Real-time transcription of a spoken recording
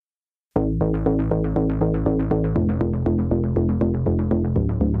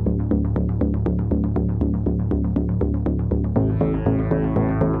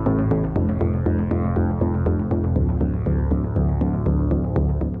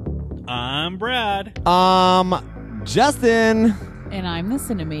I'm Brad. Justin. And I'm the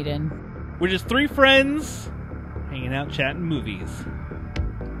Cinemaiden. We're just three friends hanging out chatting movies.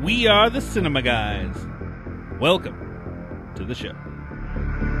 We are the Cinema Guys. Welcome to the show.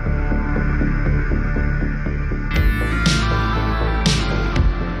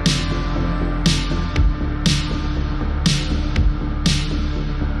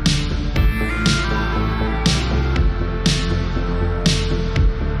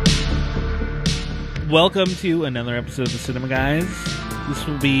 Welcome to another episode of the Cinema Guys. This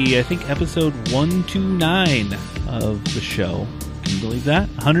will be, I think, episode 129 of the show. Can you believe that?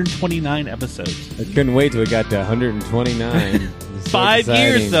 129 episodes. I couldn't wait till we got to 129. 5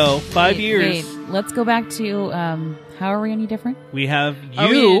 years, though. 5 years. Wait, let's go back to, how are we any different? We have Are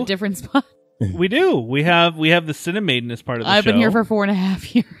we in you. a different spot? We do. We have the Cinemaiden as part of the show. I've been here for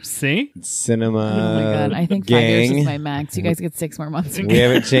 4.5 years. See? Cinema Oh my god, I think 5 years is my max. You guys get 6 more months. We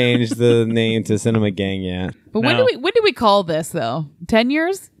haven't changed the name to Cinema Gang yet. But No. when do we call this though? 10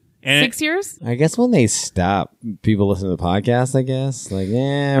 years? And 6 years? I guess when they stop, people listen to the podcast, I guess. Like,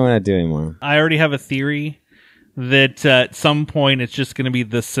 we're not doing anymore. I already have a theory that at some point it's just going to be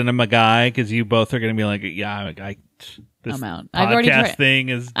the Cinema Guy, because you both are going to be like, this I'm out. podcast thing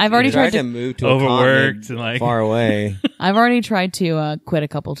is I've already tried to move to overworked a and like far away. I've already tried to quit a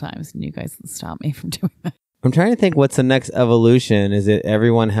couple times, and you guys stopped me from doing that. I'm trying to think what's the next evolution. Is it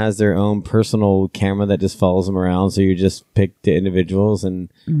everyone has their own personal camera that just follows them around, so you just pick the individuals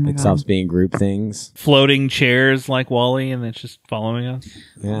and it stops being group things? floating chairs like Wall-E, and it's just following us.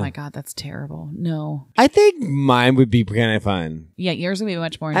 Yeah. Oh my god, that's terrible. No. I think mine would be kind of fun. Yeah, yours would be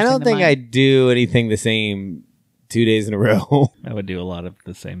much more I interesting don't think than mine. I'd do anything the same 2 days in a row. I would do a lot of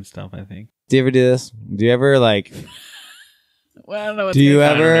the same stuff, I think. Do you ever do this? Do you ever like... Well, I don't know what's Do you I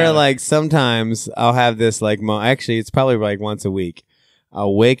don't ever know. like sometimes I'll have this like actually it's probably like once a week.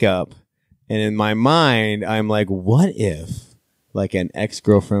 I'll wake up and in my mind I'm like, what if like an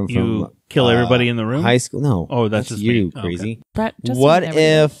ex-girlfriend You from kill everybody in the room? high school? No. Oh, that's just you, me. Okay. crazy. Brett, Justin What would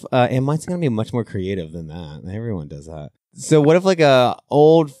never do if and mine's gonna be much more creative than that. Everyone does that. So what if like a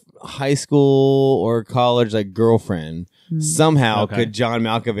old high school or college like girlfriend somehow Okay. could John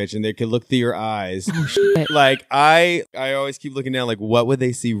Malkovich and they could look through your eyes? shit. Like I always keep looking down like what would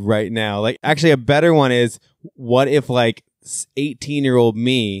they see right now? Like actually a better one is what if like 18-year-old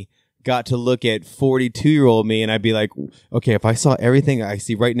me got to look at 42-year-old me and I'd be like, okay, if I saw everything I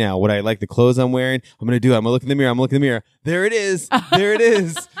see right now, would I like the clothes I'm wearing? I'm going to do it. I'm going to look in the mirror. I'm going to look in the mirror. There it is. There it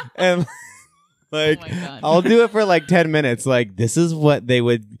is. And like, Oh my God. I'll do it for like 10 minutes. Like, this is what they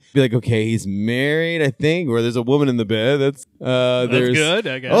would be like, okay, he's married, I think, or there's a woman in the bed. That's there's good,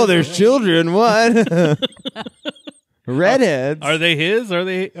 I guess. Oh, there's children. What? Redheads. Are they his? Are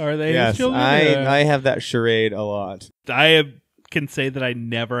they Yes, his children? I have that charade a lot. Can say that I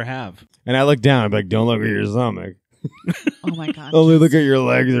never have. And I look down, I'm like, don't look at your stomach. Oh my god. Only look at your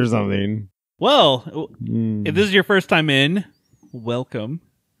legs or something. Well, Mm. if this is your first time in, welcome.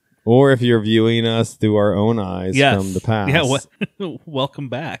 Or if you're viewing us through our own eyes Yes. from the past. Yeah, welcome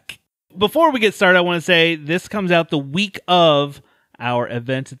back. Before we get started, I want to say this comes out the week of our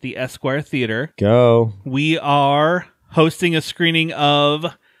event at the Esquire Theater. Go. We are hosting a screening of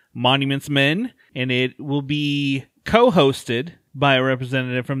Monuments Men, and it will be co-hosted by a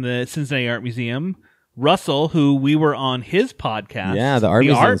representative from the Cincinnati Art Museum, Russell, who we were on his podcast. Yeah, the Art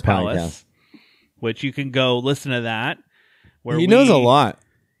Museum's Palace, which you can go listen to that. Where He knows a lot.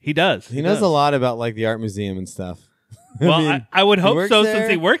 He does. He knows a lot about like the art museum and stuff. Well, I would hope works so there?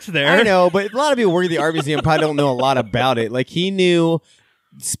 since he works there. I know, but a lot of people work at the art museum probably don't know a lot about it. Like he knew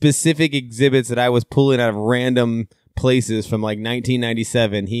specific exhibits that I was pulling out of random places from like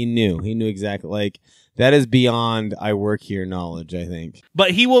 1997. He knew exactly. Like that is beyond I work here knowledge, I think.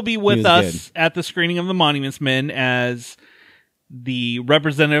 But he will be with was us at the screening of the Monuments Men as the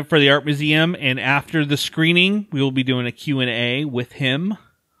representative for the art museum, and after the screening, we will be doing a Q&A with him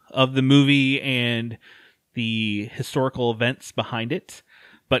of the movie and the historical events behind it.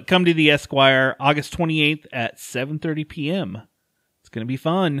 But come to the Esquire August 28th at 7:30 p.m. It's going to be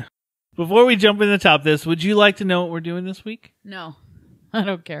fun. Before we jump in the top of this, would you like to know what we're doing this week? No. I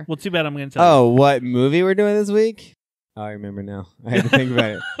don't care. Well, too bad I'm going to tell you. Oh, what movie we're doing this week? Oh, I remember now. I had to think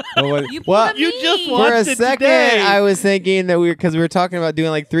about it. What, You pulled what? a You me. just For watched a it second, today. I was thinking that because we were talking about doing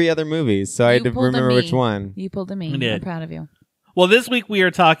like 3 other movies, so I had You to pulled a remember me. which one. You pulled a me. I did. I'm proud of you. Well, this week we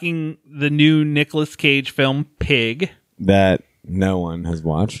are talking the new Nicolas Cage film, Pig. That no one has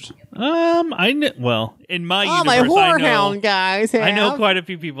watched. I know. Well, in my Oh, my universe, I know, Whorehound guys! I know have. quite a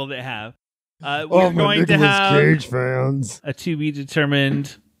few people that have. We're Oh, my going to Nicolas have Cage fans. a to be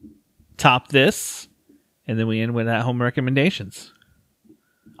determined top this, and then we end with at home recommendations.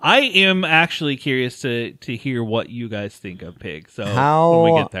 I am actually curious to hear what you guys think of Pig. So How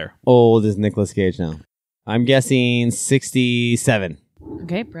when we get there. old is Nicolas Cage now? I'm guessing 67.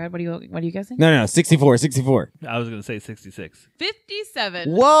 Okay, Brad, what are you guessing? No, 64. 64. I was going to say 66. 57.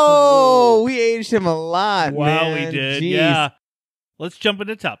 Whoa, we aged him a lot. Wow, man. we did. Jeez. Yeah. Let's jump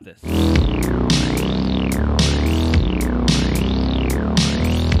into Top This.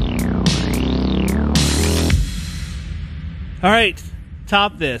 All right,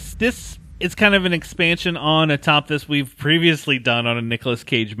 Top This. This is kind of an expansion on a Top This we've previously done on a Nicolas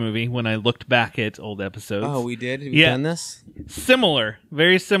Cage movie when I looked back at old episodes. Oh, we did? We've Yeah. done this? Similar,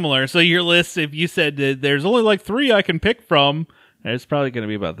 very similar. So your list, if you said that there's only like 3 I can pick from, it's probably going to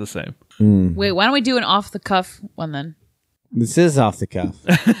be about the same. Wait, why don't we do an off the cuff one then? This is off the cuff.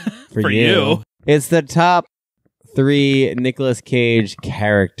 For you. It's the top 3 Nicolas Cage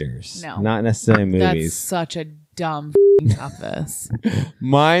characters. No. Not necessarily That's movies. such a dumb top this.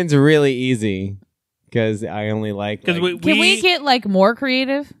 Mine's really easy because I only like. Because like, Can we get like more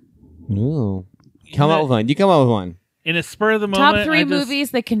creative? Ooh. Come up with one. You come up with one. in a spur of the moment, Top 3 I just-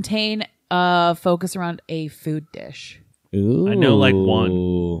 movies that contain focus around a food dish. Ooh. I know, like,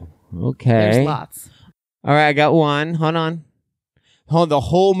 one. Okay. There's lots. All right, I got one. Hold on. The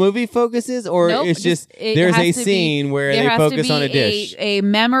whole movie focuses, or Nope, it's just it there's has a to be- scene where there they has to focus be on a dish. A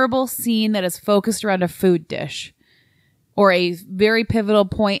memorable scene that is focused around a food dish, or a very pivotal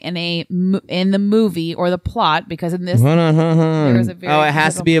point in the movie or the plot. Because in this, Hold on. there is a very Oh, it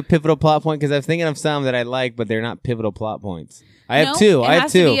has to pivotal- be a pivotal plot point because I'm thinking of some that I like, but they're not pivotal plot points. I have No, two. It I have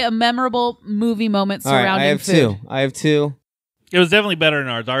has two. to be a memorable movie moment All right, surrounding I have food. two. I have two. It was definitely better than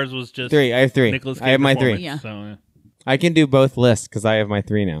ours. Ours was just 3. I have 3. Nicolas Cage I have my 3. performance, Yeah. so, yeah. I can do both lists because I have my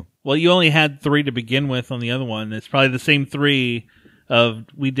 3 now. Well, you only had 3 to begin with on the other one. It's probably the same 3 of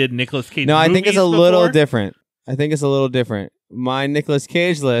we did Nicolas Cage. No, I think it's a movies little before. different. I think it's a little different. My Nicolas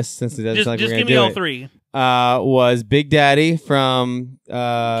Cage list, since it doesn't Just, sound like just we're give gonna me do all it, 3. Was Big Daddy from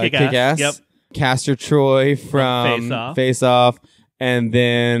Kick-Ass. Yep. Castor Troy from Face Off. Face Off, and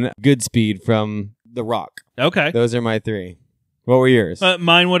then Goodspeed from The Rock. Okay. Those are my 3. What were yours?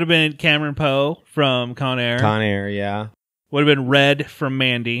 Mine would have been Cameron Poe from Con Air. Con Air, yeah. Would have been Red from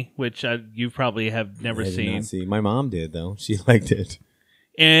Mandy, which you probably have never I did seen. not see. My mom did, though. She liked it.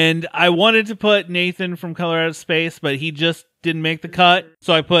 And I wanted to put Nathan from Color Out of Space, but he just didn't make the cut.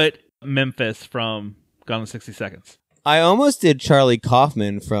 So I put Memphis from Gone in 60 Seconds. I almost did Charlie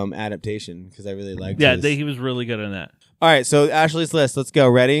Kaufman from Adaptation because I really liked Yeah, his. he was really good in that. All right, so Ashley's list. Let's go.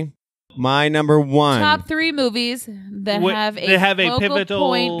 Ready? My number 1. Top 3 movies that have a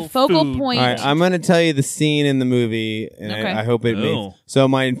pivotal focal food. point. All right, I'm going to tell you the scene in the movie, and Okay. I hope it Oh. makes. So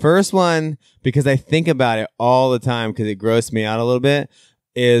my first one, because I think about it all the time because it grossed me out a little bit,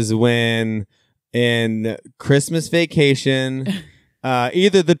 is when in Christmas Vacation,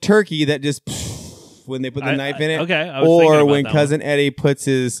 either the turkey that just when they put the knife in it, Okay, I was thinking or about when that Cousin Eddie puts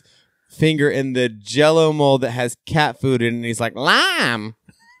his finger in the Jello mold that has cat food in it, and he's like lime.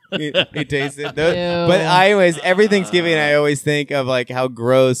 he tastes it. Ew. But I always, every Thanksgiving, I always think of like how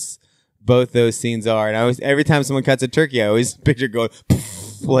gross both those scenes are, and I always, every time someone cuts a turkey, I always picture going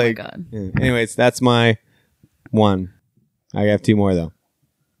like. God. Yeah. Anyways, that's my 1. I have 2 more though.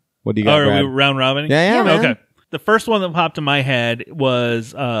 What do you Oh, got, are Brad? we round robin? Yeah, man. Okay. The first one that popped in my head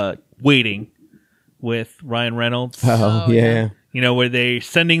was Waiting with Ryan Reynolds. Oh, Oh, yeah. yeah. You know, where they're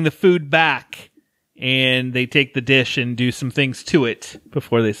sending the food back and they take the dish and do some things to it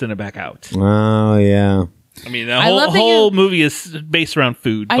before they send it back out. Oh, yeah. I mean, the I love that whole movie is based around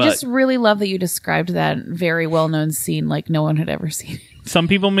food. I but just really love that you described that very well-known scene like no one had ever seen it. some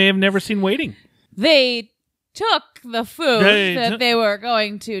people may have never seen Waiting. They took the food They that took- they were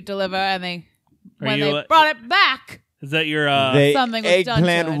going to deliver, and when you, they brought it back, Is that your They something was done to eggplant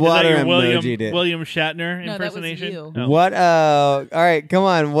it. Is that is that water your emoji did. William Shatner No, that was impersonation? you. No. What? All right, come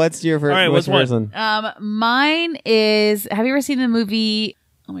on. What's your first? All right, what's what's your first one? mine is. Have you ever seen the movie?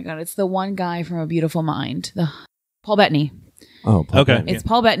 Oh my god, it's the one guy from A Beautiful Mind, the Paul Bettany. Oh, Paul Okay. Bettany. It's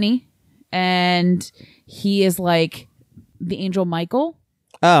Paul Bettany, and he is like the angel Michael.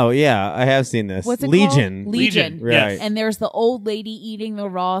 Oh, yeah. I have seen this. What's it Legion. called? Legion. Right. Yes. And there's the old lady eating the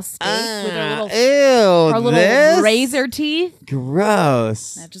raw steak with her Ew, little this? razor teeth.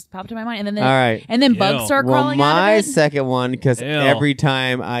 Gross. That just popped in my mind. And then All right. and then Ew. bugs start Well, crawling my out of it. second one, because Ew. every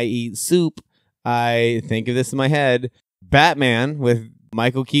time I eat soup, I think of this in my head. Batman with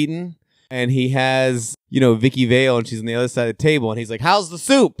Michael Keaton, and he has, Vicky Vale, and she's on the other side of the table, and he's like, "How's the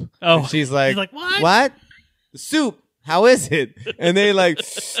soup?" Oh, and she's like, what? What? The soup. How is it? And they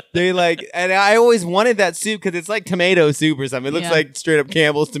and I always wanted that soup because it's like tomato soup or something. It looks Yeah. like straight up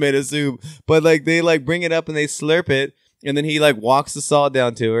Campbell's tomato soup, but they bring it up and they slurp it. And then he like walks the salt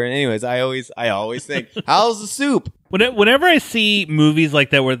down to her. And anyways, I always think, how's the soup? Whenever I see movies like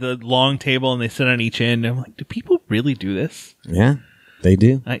that where the long table and they sit on each end, I'm like, do people really do this? Yeah, they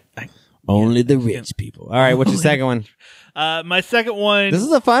do. I Only the rich people. All right, what's your second one? my second one. This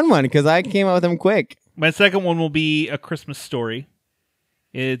is a fun one because I came out with them quick. My second one will be A Christmas Story.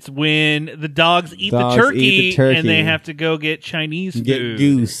 It's when the dogs eat Dogs the turkey, eat the turkey. and they have to go get Chinese food. Get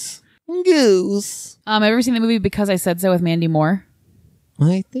goose. Ever seen the movie Because I Said So with Mandy Moore?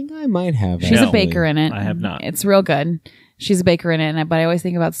 I think I might have. She's No. a baker in it. I have not. It's real good. She's a baker in it, but I always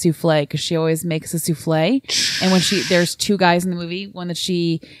think about souffle because she always makes a souffle. And when there's two guys in the movie, one that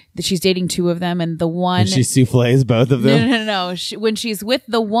she's dating two of them, and the one And she souffles both of them. no. When she's with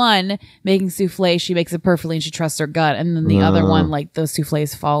the one making souffle, she makes it perfectly and she trusts her gut. And then the other one, like those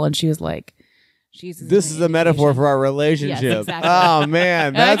souffles fall, and she was like, Jesus. This is a metaphor for our relationship. Yes, exactly. Oh man,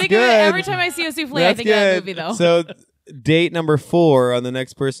 And that's I think good. every time I see a souffle, I think of that movie though. So, date number 4 on the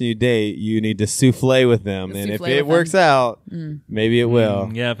next person you date, you need to souffle with them, and if Souffle it with works out, maybe it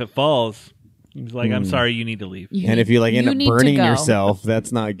will. Yeah, if it falls, he's like, I'm sorry, you need to leave. And if you like end up need to burning go. yourself,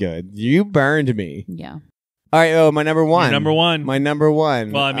 that's not good. You burned me. Yeah. All right. Oh, my number one. Your number one. My number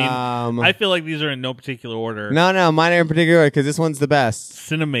one. Well, I mean, I feel like these are in no particular order. no, mine are in particular because this one's the best.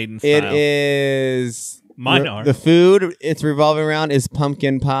 Cinemaiden style. It is. Mine are. The food it's revolving around is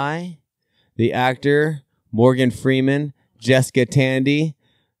pumpkin pie. The actor Morgan Freeman, Jessica Tandy,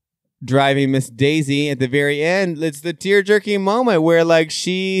 driving Miss Daisy at the very end. It's the tear-jerking moment where like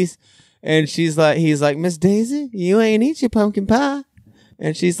he's like, Miss Daisy, you ain't eat your pumpkin pie.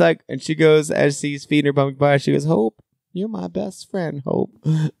 And she's like, and she goes, as he's feeding her pumpkin pie, she goes, Hope, you're my best friend, Hope.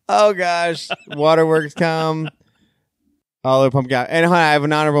 Oh gosh. Waterworks come. All the pumpkin. And hold on, I have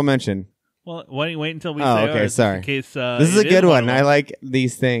an honorable mention. Well, why don't you wait until we Oh, say okay, ours, sorry. In case, This is a good one. I like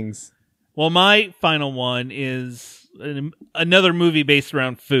these things. Well, my final one is another movie based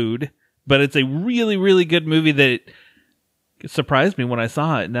around food, but it's a really, really good movie that surprised me when I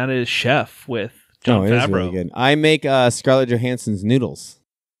saw it, and that is Chef with Jon It Favreau. is really good. I make Scarlett Johansson's noodles.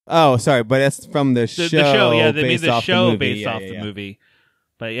 Oh, sorry, but that's from the show. The show, yeah, they made based the off show movie. based Yeah, off yeah, the yeah. movie.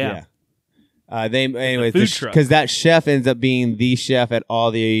 But yeah. Anyways, food truck. because that chef ends up being the chef at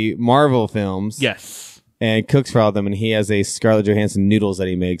all the Marvel films. Yes. And cooks for all of them, and he has a Scarlett Johansson noodles that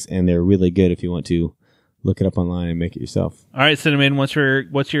he makes, and they're really good if you want to look it up online and make it yourself. All right, Cinnamon, what's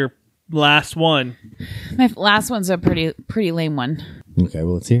your last one? My last one's a pretty lame one. Okay,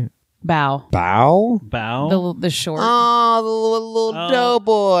 well, let's hear it. Bao. Bao? The short. Oh, the little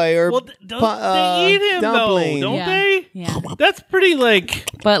doughboy or Well, they eat him dumpling. though, don't Yeah. they? Yeah. That's pretty like.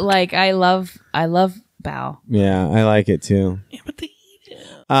 But like I love Bao. Yeah, I like it too. Yeah, but they eat him.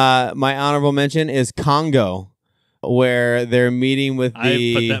 My honorable mention is Congo, where they're meeting with I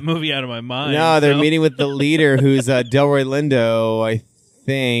the. put that movie out of my mind. No, they're so- meeting with the leader, who's Delroy Lindo, I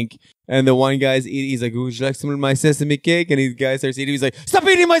think. And the one guy's eating. He's like, "Would you like some of my sesame cake?" And the guy starts eating. He's like, "Stop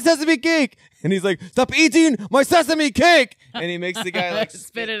eating my sesame cake!" And he's like, "Stop eating my sesame cake!" And he makes the guy like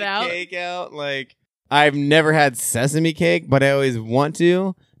Spit it the out. cake out. Like, I've never had sesame cake, but I always want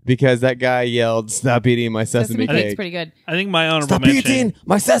to because that guy yelled, "Stop eating my sesame Cake's cake! pretty good. I think my honorable Stop mention. eating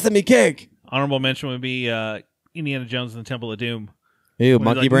my sesame cake!" Honorable mention would be Indiana Jones and the Temple of Doom. Ew, When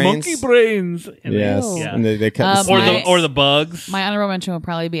monkey he's like, brains. Monkey brains. And Yes, Ew. Yeah. and they cut the Or My- the bugs. My honorable mention would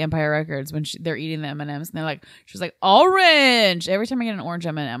probably be Empire Records when they're eating the M&Ms and they're like, she's like, orange. Every time I get an orange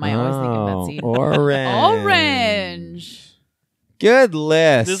M&M, I always think of Betsy. Orange. Orange. Good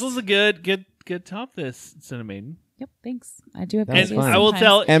list. This was a good top this Cinemaiden. Yep, thanks. I do have That was Betsy fun. I will sometimes.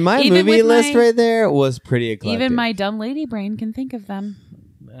 tell and my Even movie with list my- right there was pretty eclectic. Even my dumb lady brain can think of them.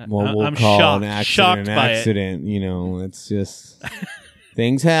 well, we'll I'm call shocked, an accident shocked an by it. accident. You know, it's just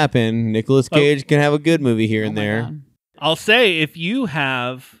things happen. Nicolas Cage can have a good movie here and Oh my there. God. I'll say if you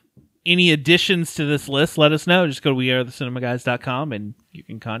have any additions to this list, let us know. Just go to wearethecinemaguys.com and you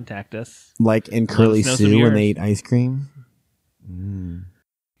can contact us. Like in Let Curly us know some Sue when yours. they eat ice cream.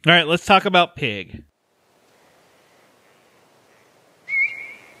 All right, let's talk about Pig.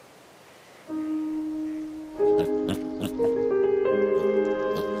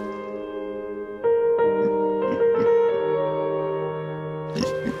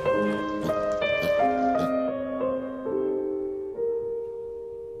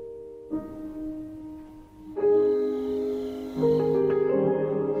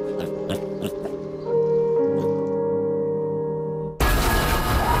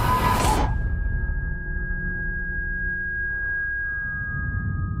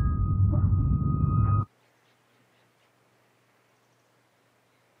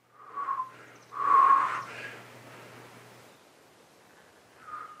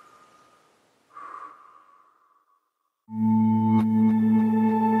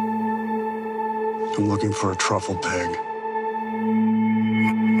 I'm looking for a truffle pig.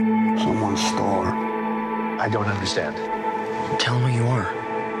 Someone's store. I don't understand. Tell me who you are.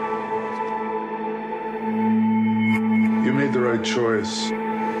 You made the right choice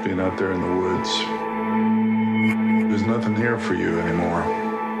being out there in the woods. There's nothing here for you anymore.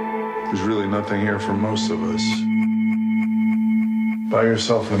 There's really nothing here for most of us. Buy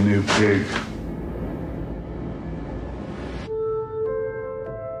yourself a new pig.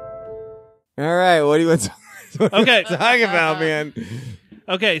 All right, what do you want to Okay. talk about, man?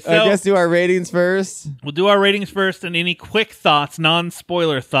 Okay, so I guess do our ratings first. we'll do our ratings first, and any quick thoughts,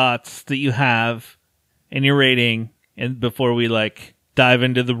 non-spoiler thoughts that you have in your rating, and before we dive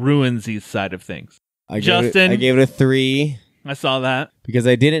into the ruinsies side of things. I Justin? gave it a 3 I saw that. because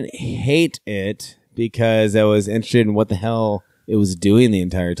I didn't hate it because I was interested in what the hell it was doing the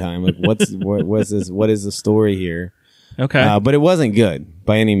entire time. Like, what is the story here? Okay. But it wasn't good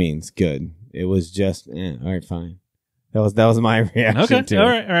by any means. Good. It was just all right, fine. That was my reaction Okay. to All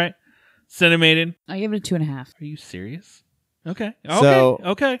it. right. Cinemated. I give it a 2.5. Are you serious? Okay. So,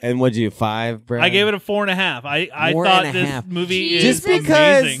 Okay. And what'd you 5, Brad? I gave it a 4.5. I Four thought and a this half. movie Jesus is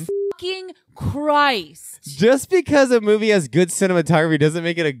amazing. Fucking Christ. Just because a movie has good cinematography doesn't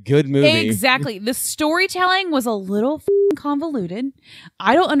make it a good movie. Exactly. The storytelling was a little fucking convoluted.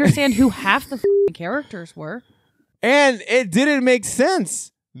 I don't understand who half the fucking characters were. And it didn't make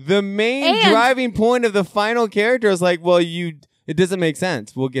sense. The main And- driving point of the final character is like, well, it doesn't make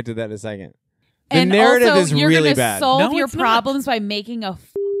sense. We'll get to that in a second. The And narrative also, is you're really gonna bad. solve No, your it's not. problems by making a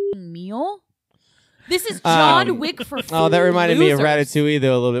fucking meal. This is John Wick for Oh, that reminded me of losers. Ratatouille,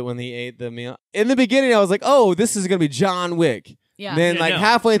 though, a little bit when he ate the meal. In the beginning, I was like, oh, this is going to be John Wick. Yeah. Then, Yeah, no.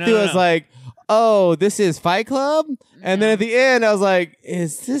 halfway No, through, no, I was no. like, oh, this is Fight Club? And then at the end, I was like,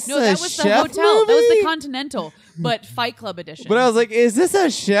 is this No, a that was chef the hotel. movie? That was the Continental, but Fight Club edition. But I was like, is this a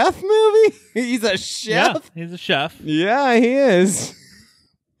chef movie? He's a chef? Yeah, he's a chef. Yeah, he is.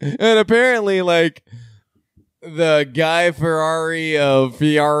 And apparently, the Guy Ferrari of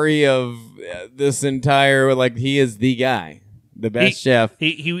this entire, he is the guy, the best chef.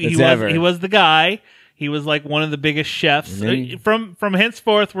 He was the guy. He was one of the biggest chefs. And then- From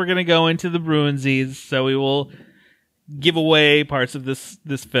henceforth, we're going to go into the ruinsies, so we will give away parts of this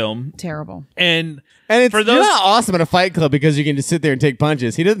film. terrible. And And it's for you're those, not awesome at a fight club because you can just sit there and take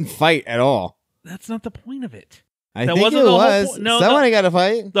punches. He doesn't fight at all. that's not the point of it. I That think wasn't it the whole was. point. No, Somebody got to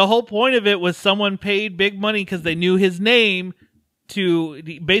fight. The whole point of it was someone paid big money because they knew his name to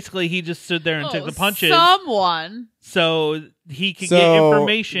basically he just stood there and took the punches Someone. so he could get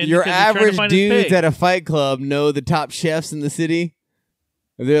information. Your because he's trying to average find his dudes pig. at a fight club know the top chefs in the city.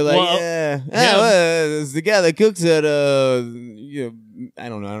 They're like, Well, it's the guy that cooks at I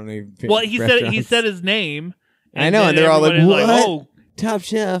don't know. Well, he restaurants. said his name. I know, then and they're all like, everybody's "What? oh. Top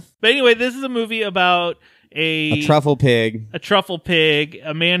chef, But anyway, this is a movie about a truffle pig. a truffle pig,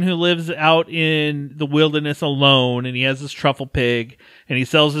 a man who lives out in the wilderness alone, and he has this truffle pig, and he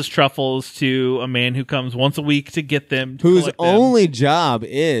sells his truffles to a man who comes once a week to get them. To Whose collect them. only job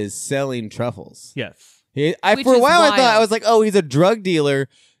is selling truffles. Yes. Which For a is while, I wild. thought I was like, oh, he's a drug dealer,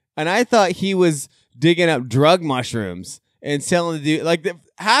 and I thought he was digging up drug mushrooms and selling the dude.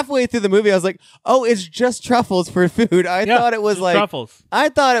 Halfway through the movie, I was like, oh, it's just truffles for food. I Yeah, thought it was just truffles. I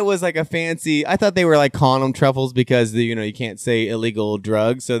thought it was a fancy. I thought they were calling them truffles because you can't say illegal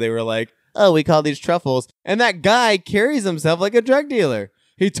drugs, so they were like, oh, we call these truffles. And that guy carries himself like a drug dealer.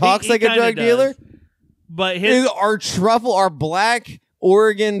 He talks He like a kinda drug does. dealer. But Is our black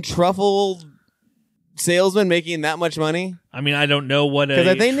Oregon truffle salesman making that much money? I mean, I don't know what Because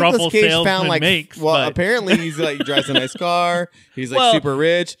a I think truffle Nicolas Cage salesman found makes. well, but apparently he drives a nice car. He's Well, super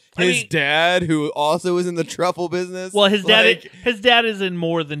rich. I His mean- dad, who also is in the truffle business. well, his dad is in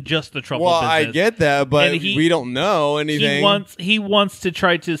more than just the truffle Well, business. I get that, but And we don't know anything. He wants to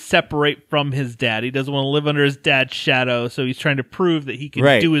try to separate from his dad. He doesn't want to live under his dad's shadow, so he's trying to prove that he can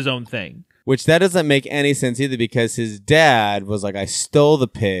Right. do his own thing. Which that doesn't make any sense either, because his dad was like, I stole the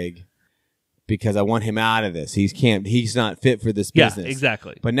pig because I want him out of this. He's not fit for this business. Yeah,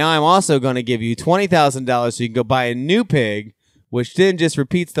 exactly. But now I'm also going to give you $20,000 so you can go buy a new pig, which then just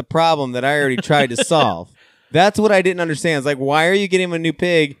repeats the problem that I already tried to solve. That's what I didn't understand. It's like, why are you getting him a new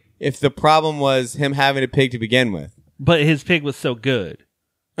pig if the problem was him having a pig to begin with? But his pig was so good.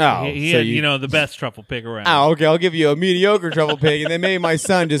 Oh, He so had, the best truffle pig around. Oh, okay. I'll give you a mediocre truffle pig, and then maybe my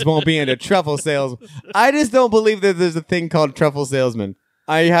son just won't be into truffle sales. I just don't believe that there's a thing called truffle salesman.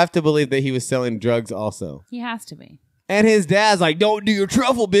 I have to believe that he was selling drugs also. He has to be. And his dad's like, don't do your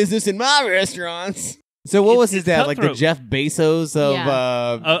truffle business in my restaurants. So what was his It's dad? Like the cutthroat. Jeff Bezos of,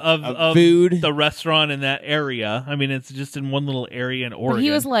 Yeah. Of food? the restaurant in that area. I mean, it's just in one little area in Oregon. But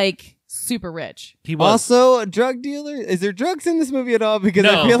he was super rich. He was. Also, a drug dealer. Is there drugs in this movie at all? Because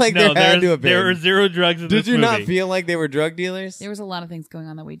no, I feel like there had to have been. There are zero drugs in this Did you movie. not feel like they were drug dealers? There was a lot of things going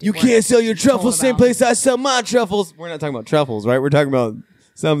on that we did. You can't sell your truffles same place I sell my truffles. We're not talking about truffles, right? We're talking about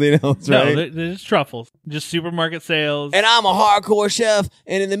something else, No, right? there's truffles. Just supermarket sales. And I'm a hardcore chef,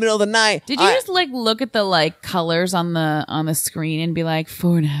 and in the middle of the night, Did you just like look at the like colors on the screen and be like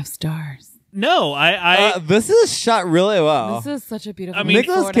 4.5 stars? No, I this is shot really well. This is such a beautiful. I mean,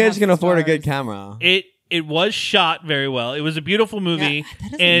 Nicolas 4.5 Cage can afford a good stars. camera. it was shot very well. It was a beautiful movie.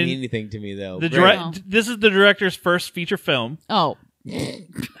 That doesn't and mean anything to me, though. the Great. this is the director's first feature film. Oh,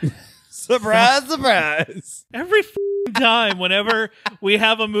 Surprise, surprise. Every f***ing time, whenever we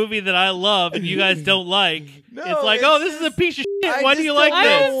have a movie that I love and you guys don't like, No, it's like, it's oh, this is a just- piece of shit. I Why do just you like don't I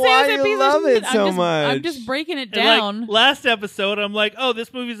this? didn't say Why it's a you piece love of it shit. so I'm much? just breaking it And, down. like, last episode, I'm like, oh,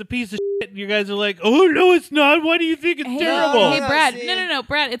 this movie's a piece of shit. And you guys are like, oh, no, it's not. Why do you think it's Hey, terrible? hey, No, Brad. see? No,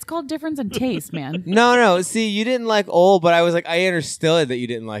 Brad. It's called difference in taste, man. No. See, you didn't like Old, but I was like, I understood that you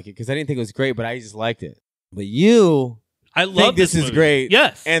didn't like it because I didn't think it was great, but I just liked it. But you I love think this is movie. great.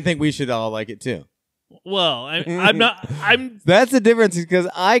 Yes. And think we should all like it too. Well, I'm not. I'm. That's the difference because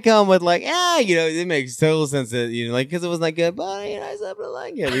I come with like, it makes total sense that, like, because it was not good, but, I still happen to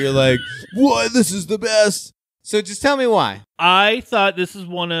like it. But you're like, what? This is the best. So just tell me why. I thought this is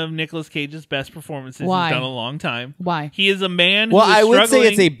one of Nicolas Cage's best performances Why? he's done in a long time. Why? He is a man. Well, who is I would say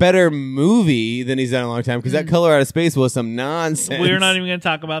struggling- it's a better movie than he's done in a long time because that Color Out of Space was some nonsense. We're not even going to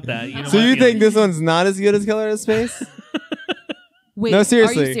talk about that. You know So my you feelings. think this one's not as good as Color Out of Space? Wait, No, Are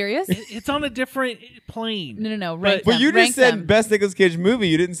seriously. you serious? It's on a different plane? No. Rank But them. you just Rank said them. best Nicolas Cage movie.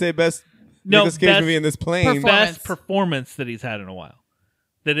 You didn't say best No, Nicolas Cage best movie in this plane. Best performance that he's had in a while.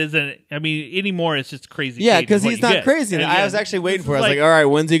 That isn't. I mean, anymore it's just crazy. Yeah, Cage is because what he's you not get. crazy. And I was again, actually waiting this for it. I is was like, all right,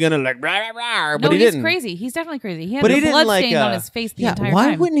 when's he gonna like rah, rah, rah? No, But he he's didn't. crazy. He's definitely crazy. He had But a he didn't blood like stain on his face the entire why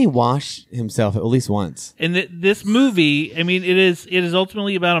time. wouldn't he wash himself at least once? And this movie, I mean, it is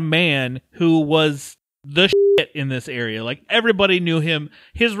ultimately about a man who was the shit in this area. Like everybody knew him.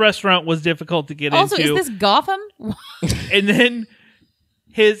 His restaurant was difficult to get Also, into. is this Gotham? And then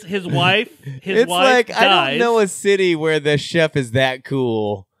his wife, It's wife like dies. I don't know a city where the chef is that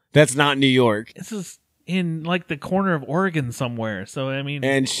cool. That's not New York. This is in like the corner of Oregon somewhere. So I mean,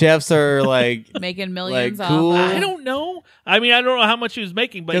 And chefs are like, Making millions Like, off. cool. I don't know. I mean, I don't know how much he was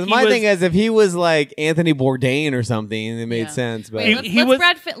making, but because he my was, thing is, if he was like Anthony Bourdain or something, it made Yeah. sense. But Wait, He was-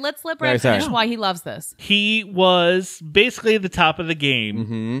 let's let Brad Sorry. finish why he loves this. he was basically at the top of the game,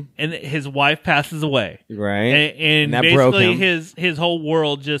 hmm and his wife passes away, right, and that broke basically him. his whole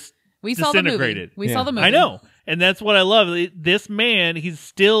world just We saw the movie. disintegrated. We Yeah. saw the movie. I know, and that's what I love. This man, he's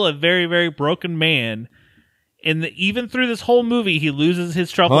still a very, very broken man, and even through this whole movie, he loses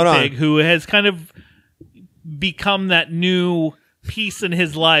his truffle Hold on. pig, who has kind of become that new piece in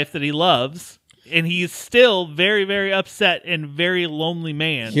his life that he loves, and he's still very, very upset and very lonely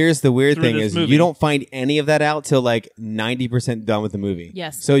man. Here's the weird through thing this is movie. you don't find any of that out till like 90% done with the movie.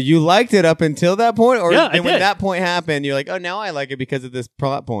 Yes. So you liked it up until that point, or Yeah, I then when did. that point happened, you're like, oh, now I like it because of this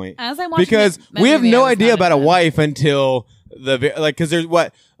plot point. As I watched Because that we have movie, no I was idea not about a into it. wife until because there's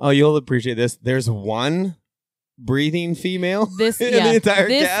what? Oh, you'll appreciate this. There's one breathing female This, in yeah, the entire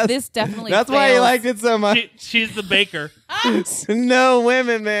this, cast. this definitely. That's why you fails. liked it so much. She's the baker. No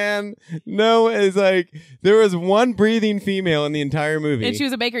women, man. No, it's like there was one breathing female in the entire movie. And she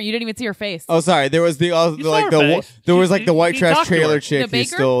was a baker. You didn't even see her face. Oh, sorry. There was the saw her face. there was like the He white trash talked to trailer her. chick The who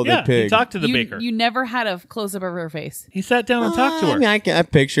baker? stole Yeah, the pig. he talked to the you, baker. You never had a close up of her face. He sat down and talked to her. I mean, I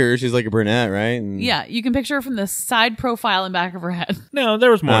picture her. She's like a brunette, right? And- Yeah, you can picture her from the side profile and back of her head. No,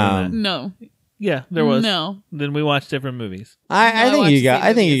 there was more than that. No, Yeah, there was. No. Then we watched different movies. I No, think I you watched got. the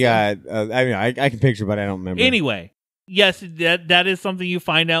I think you movies, got. I mean, I can picture, but I don't remember. Anyway, yes, that is something you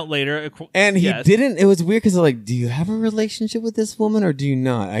find out later. And he Yes. didn't. It was weird because like, do you have a relationship with this woman or do you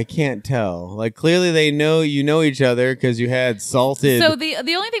not? I can't tell. Like, clearly they know you know each other because you had salted. So the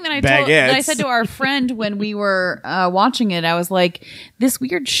only thing that I Baguettes. said to our friend when we were watching it, I was like, this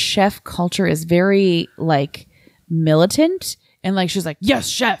weird chef culture is very like militant, and like she's like, yes,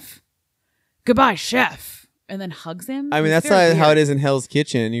 chef, goodbye, chef, and then hugs him. I mean, It's that's very not how weird. it is in Hell's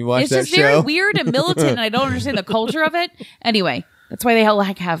Kitchen. You watch It's that just show. very weird and militant, and I don't understand the culture of it. Anyway, that's why they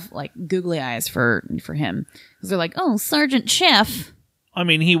have like googly eyes for him, because they're like, oh, Sergeant Chef. I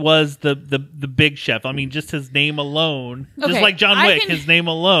mean, he was the big chef. I mean, just his name alone, just Okay, like John I Wick, can- his name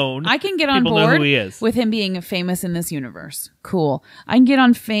alone. I can get on people know board who he is. with him being famous in this universe. Cool. I can get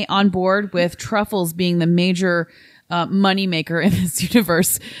on board with truffles being the major moneymaker in this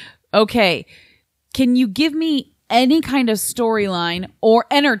universe. Okay. Can you give me any kind of storyline or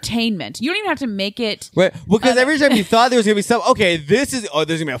entertainment. You don't even have to make it. Right, because every time you thought there was gonna be some, okay, there's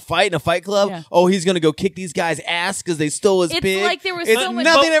gonna be a fight in a fight club. Yeah. Oh, he's gonna go kick these guys' ass because they stole his It's pig. like there was It's- so much-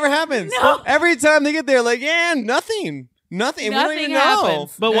 nothing ever happens. No. Every time they get there, like, yeah, nothing. Nothing. We don't Nothing even happens. know.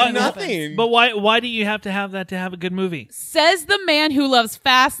 But why? Nothing. But why do you have to have that to have a good movie? Says the man who loves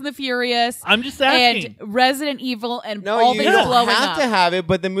Fast and the Furious I'm just asking. and Resident Evil and No, all you things don't blowing have up. to have it,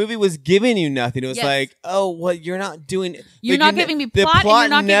 but the movie was giving you nothing. It was Yes. like, oh, well, you're not doing. You're like, not you ne- giving me the plot and plot you're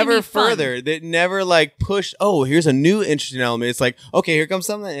not giving never me fun. further. That never like pushed. Oh, here's a new interesting element. It's like, okay, here comes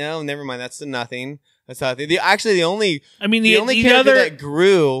something. No, never mind. That's the nothing. That's nothing. The only. I mean, The the only the character other. that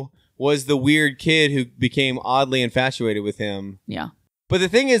grew was the weird kid who became oddly infatuated with him. Yeah. But the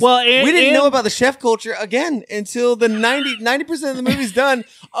thing is, Well, and- we didn't and- know about the chef culture again until the 90% of the movie's done.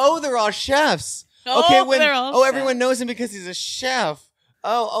 Oh, they're all chefs. Oh, they're all everyone knows him because he's a chef.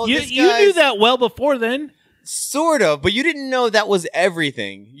 Oh, you this you guy's knew that well before then. sort of, but you didn't know that was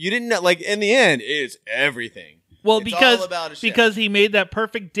everything. You didn't know, like, in the end, it's everything. Well, It's because all about a chef. because he made that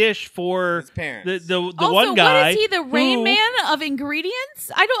perfect dish for His parents. the Also, one guy. what is he, the Rain who- Man of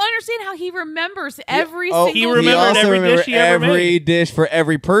ingredients? I don't understand how he remembers every Oh, single He meal. remembered also every remembered dish he ever every made. dish for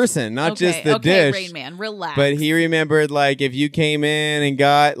every person, not just the dish. Rain Man, relax. But he remembered, like, if you came in and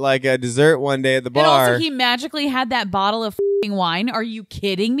got like a dessert one day at the And bar. also, he magically had that bottle of f***ing wine. Are you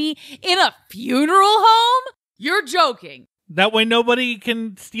kidding me? In a funeral home? You're joking. That way, nobody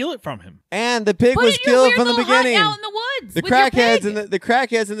can steal it from him. And the pig Put was it in your killed weird from the little hut beginning. out in the woods. The with your crackheads pig. and the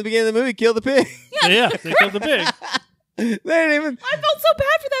crackheads in the beginning of the movie killed the pig. Yeah, they killed the pig. They didn't even. I felt so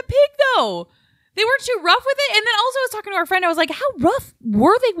bad for that pig, though. They weren't too rough with it. And then also, I was talking to our friend. I was like, how rough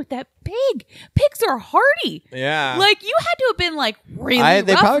were they with that pig? Pigs are hardy. Yeah. Like, you had to have been, like, really rough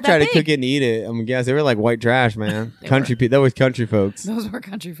They probably with tried that to pig. cook it and eat it. I'm guessing they were like white trash, man. They Country were. people. That was country folks. Those were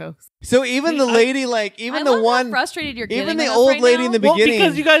country folks. So even the lady, like, even I the love one, how frustrated you're getting even the with us old right lady now. in the Well, beginning.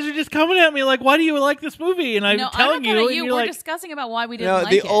 because you guys are just coming at me like, why do you like this movie? And I'm No, telling I'm not you, coming and at you. you're We're like, discussing about why we didn't no, like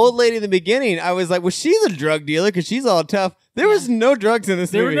the it. old lady in the beginning, I was like, well, she's a drug dealer because she's all tough. There was no drugs in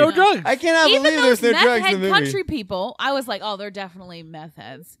this there were movie. no drugs. I cannot Even believe those there's no meth drugs head in the movie. country people, I was like, oh, they're definitely meth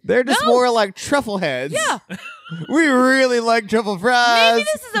heads. They're just No. more like truffle heads. Yeah. We really like truffle fries. Maybe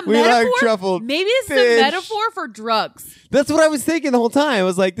this is a we metaphor. like truffle. Maybe this is fish. a metaphor for drugs. That's what I was thinking the whole time. I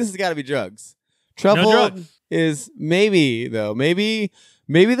was like, this has got to be drugs. Truffle drugs. is maybe, though. Maybe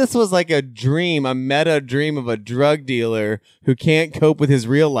this was like a dream, a meta dream of a drug dealer who can't cope with his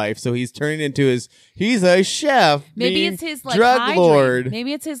real life. So he's turning into he's a chef. Maybe being it's his like drug high lord. dream.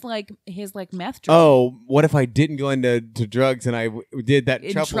 Maybe it's his meth drug. Oh, what if I didn't go into drugs and I did that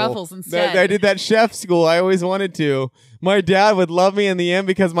In truffle? truffles instead. I did that chef school. I always wanted to. My dad would love me in the end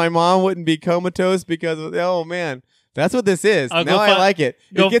because my mom wouldn't be comatose because of, oh man. That's what this is. I'll Now go I fi- like it.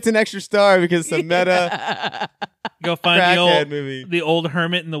 go- It gets an extra star because it's a meta Go find crackhead movie. the old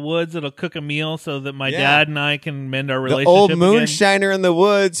hermit in the woods that'll cook a meal so that my Yeah. dad and I can mend our The relationship. old again. moonshiner in the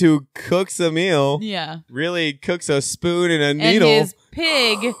woods who cooks a meal. Yeah. Really cooks a spoon and a And needle. his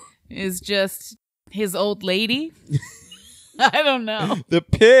pig is just his old lady. I don't know. The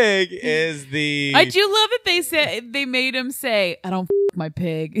pig is the. I do love that they made him say, "I don't f- my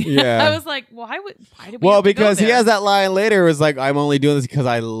pig." Yeah. I was like, why did we? Well, have to go because he there? has that line later. It was like, I'm only doing this because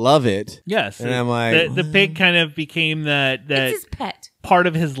I love it. Yes, And I'm like, the pig kind of became that It's his pet. part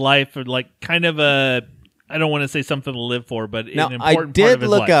of his life, or like kind of a. I don't want to say something to live for, but Now, an I important part of did his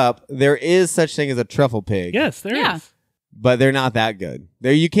look life. up. There is such thing as a truffle pig. Yes, there is. Yeah. But they're not that good.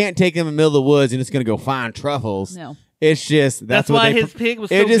 There, you can't take them in the middle of the woods and it's going to go find truffles. No. It's just That's what why they his pig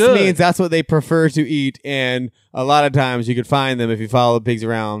was It so just good. means that's what they prefer to eat, and a lot of times you could find them if you follow the pigs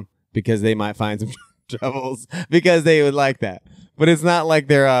around because they might find some truffles because they would like that. But it's not like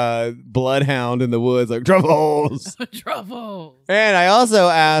they're a bloodhound in the woods like truffles. Truffles. And I also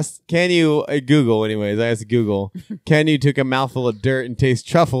asked, can you Google? Anyways, I asked Google, can you take a mouthful of dirt and taste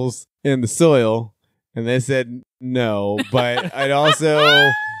truffles in the soil? And they said no, but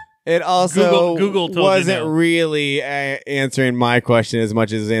it also Google told you wasn't no. really answering my question as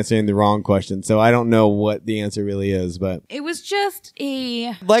much as answering the wrong question. So I don't know what the answer really is, but It was just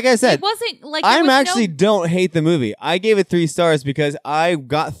a. like I said, It wasn't like there I'm was actually no- don't hate the movie. I gave it 3 stars because I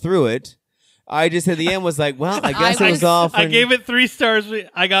got through it. I just at the end was like, well, I guess it was all for I gave it 3 stars.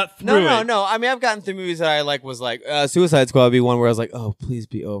 I got through it. no. I mean, I've gotten through movies that I like. Was like Suicide Squad would be one where I was like, oh, please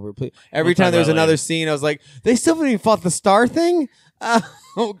be over. Please. Every We'll talk time there was about it another later. scene, I was like, they still haven't even fought the star thing.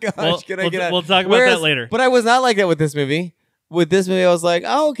 Oh gosh, Well, can I we'll- get out? we'll talk about that later. But I was not like that with this movie. With this movie, I was like,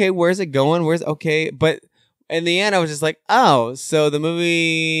 oh, okay, where's it going? Where's okay? But in the end, I was just like, oh, so the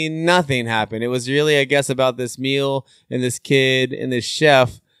movie, nothing happened. It was really, I guess, about this meal and this kid and this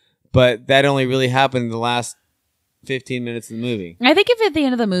chef. But that only really happened in the last 15 minutes of the movie. I think if at the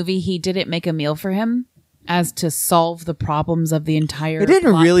end of the movie he didn't make a meal for him as to solve the problems of the entire It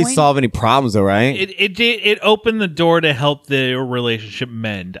didn't plot really point. solve any problems, though, right? It opened the door to help the relationship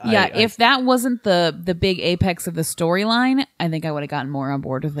mend. Yeah, if that wasn't the big apex of the storyline, I think I would have gotten more on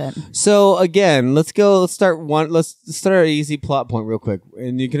board with it. So again, let's start an easy plot point real quick,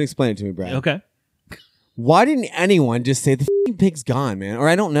 and you can explain it to me, Brad. Okay. Why didn't anyone just say the f***ing pig's gone, man? Or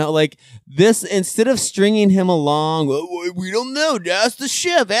I don't know, like this, instead of stringing him along, we don't know, ask the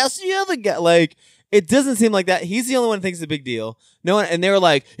chef, ask the other guy. Like, it doesn't seem like that. He's the only one who thinks it's a big deal. No one, and they were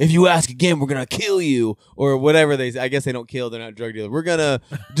like, if you ask again, we're going to kill you. Or whatever they say. I guess they don't kill, they're not drug dealers. We're going to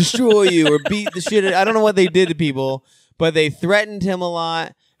destroy you or beat the shit. I don't know what they did to people, but they threatened him a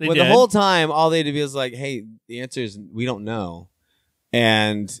lot. They But did. the whole time, all they had to be was like, hey, the answer is we don't know.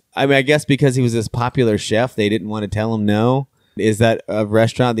 And I mean, I guess because he was this popular chef, they didn't want to tell him no. Is that a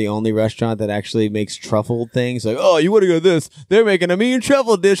restaurant the only restaurant that actually makes truffle things? Like, oh, you want to go to this? They're making a mean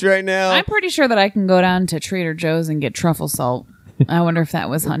truffle dish right now. I'm pretty sure that I can go down to Trader Joe's and get truffle salt. I wonder if that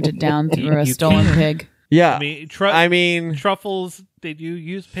was hunted down through a You stolen can. pig. Yeah. I mean, truffles, they do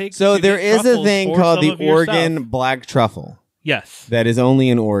use pigs. So to there get is a truffles thing for called some the of your Oregon stuff. black truffle Yes. that is only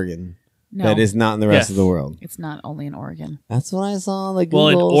in Oregon. No, That is not in the rest Yes. of the world. it's not only in Oregon. That's what I saw. Like, Well,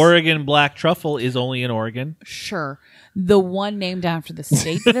 an Googles. Oregon black truffle is only in Oregon. Sure. The one named after the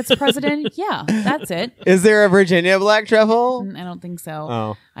state that it's president? Yeah, that's it. Is there a Virginia black truffle? I don't think so.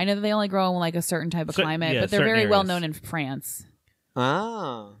 Oh. I know that they only grow in like a certain type of climate, yeah, but they're certain very well areas. known in France.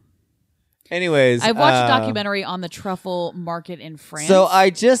 Ah. Anyways, I've watched a documentary on the truffle market in France. So I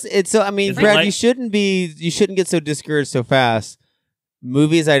mean, Is it Brad, like- you shouldn't get so discouraged so fast.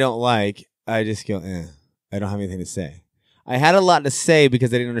 Movies I don't like, I just go, I don't have anything to say. I had a lot to say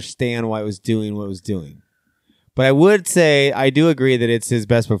because I didn't understand why it was doing what it was doing. But I would say I do agree that it's his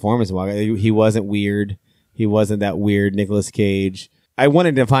best performance. He wasn't weird. He wasn't that weird Nicolas Cage. I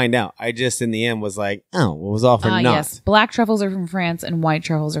wanted to find out. I just, in the end, was like, oh, what was all for naught? yes, black truffles are from France and white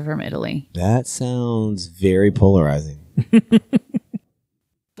truffles are from Italy. That sounds very polarizing.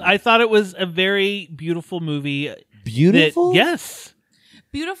 I thought it was a very beautiful movie. Beautiful? Yes.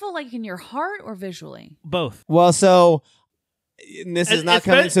 Beautiful, like in your heart or visually? Both. Well, so and this is It's not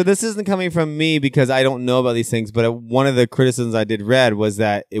coming. So this isn't coming from me because I don't know about these things. But one of the criticisms I did read was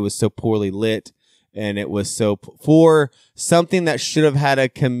that it was so poorly lit, and it was so for something that should have had a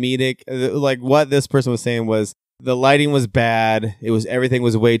comedic. Like what this person was saying was the lighting was bad. Everything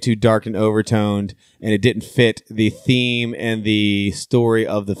was way too dark and overtoned, and it didn't fit the theme and the story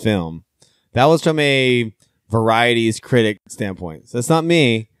of the film. That was from a Variety's critic standpoint. So it's not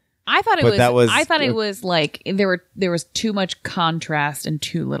me. I thought it But was. that was- I thought it was like there was too much contrast and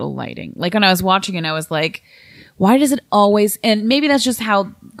too little lighting. Like when I was watching it, I was like, why does it always? And maybe that's just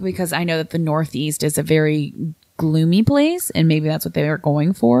how, because I know that the Northeast is a very gloomy place, and maybe that's what they were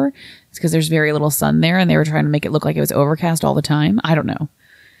going for. It's because there's very little sun there, and they were trying to make it look like it was overcast all the time. I don't know.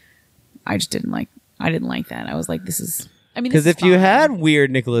 I just didn't like. I didn't like that. I was like, this is. I mean, Because this is if you fine. had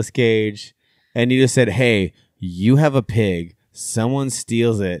weird Nicolas Cage and you just said, hey, you have a pig, someone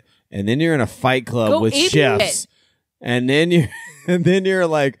steals it, and then you're in a fight club Go with ape chefs, it. and then you're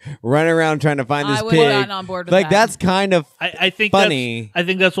like running around trying to find this I would have pig. gotten on board with Like that. that's kind of I think funny. I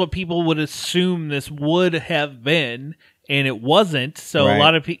think that's what people would assume this would have been, and it wasn't. So Right. a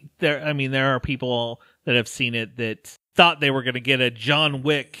lot of people there are people that have seen it that thought they were going to get a John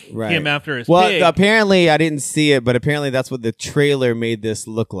Wick Right. him after his well, pig. apparently I didn't see it, but apparently that's what the trailer made this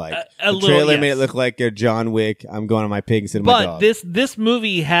look like. A The little, trailer yes. made it look like a John Wick. I'm going on my pig instead of my But dog. this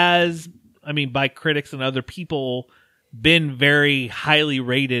movie has, by critics and other people, been very highly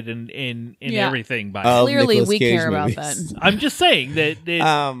rated in Yeah. everything. By Of Clearly, Nicolas we Cage care about movies. that. I'm just saying that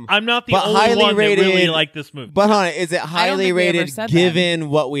I'm not the but only highly one that really rated- liked this movie. But hold on, is it don't highly think we ever rated said that. given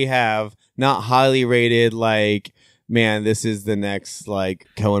what we have? Not highly rated like, man, this is the next like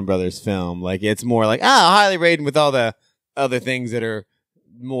Coen Brothers film. Like it's more like highly rated with all the other things that are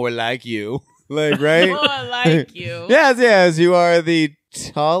more like you. Like right? Oh, I like you. yes, you are the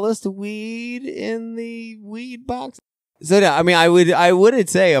tallest weed in the weed box. So yeah, I would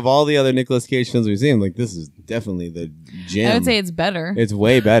say of all the other Nicolas Cage films we've seen, like this is definitely the gem. I would say it's better. it's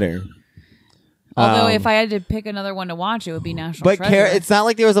way better. Although Um, if I had to pick another one to watch, it would be National But Treasure. it's not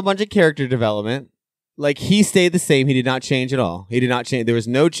like there was a bunch of character development. Like he stayed the same. He did not change at all. He did not change. There was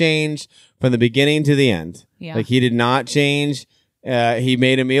no change from the beginning to the end. Yeah. Like he did not change. He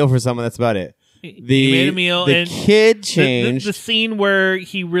made a meal for someone. That's about it. He made a meal, The and kid the changed. scene where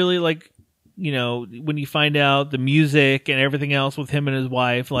he really when you find out the music and everything else with him and his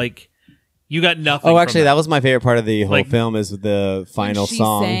wife, You got nothing. Oh, from actually, that was my favorite part of the whole Like- film is the final she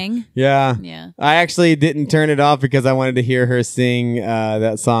song. sang? Yeah. Yeah. I actually didn't turn it off because I wanted to hear her sing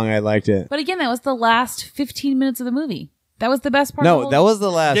that song. I liked it. But again, that was the last 15 minutes of the movie. That was the best part. of the No, whole that was the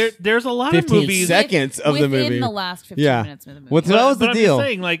last There's a lot of 15 movies. seconds of the movie. Within the last 15 Yeah. minutes of the movie. Well, that was the I'm deal. just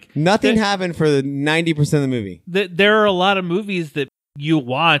saying, like, Nothing there- happened for the 90% of the movie. there are a lot of movies that you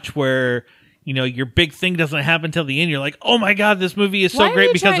watch where your big thing doesn't happen till the end. You're like, oh my god, this movie is Why so are great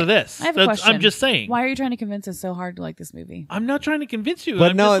you because trying- of this. I have a question. I'm just saying. Why are you trying to convince us so hard to like this movie? I'm not trying to convince you.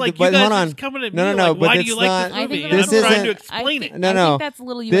 But I'm no, just like, but you guys hold are on. just coming at No, me no, no, like, but why do it's you like not- this I think movie? that And This I'm trying isn't- to explain it. No, I no. think that's a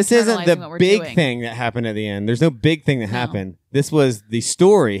little you This isn't internalizing what we're the big doing. thing that happened at the end. There's no big thing that happened. This was the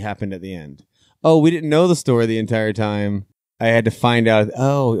story happened at the end. Oh, we didn't know the story the entire time. I had to find out.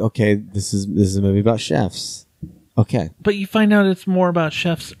 Oh, okay. This is a movie about chefs. Okay. But you find out it's more about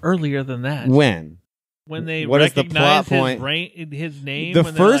chefs earlier than that. When? When they What is the recognize plot point? his name. The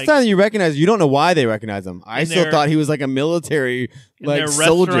when they're, first like, time you recognize, you don't know why they recognize him. I In still their- thought he was like a military in like their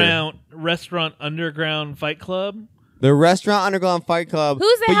soldier. restaurant underground fight club. The restaurant underground fight club.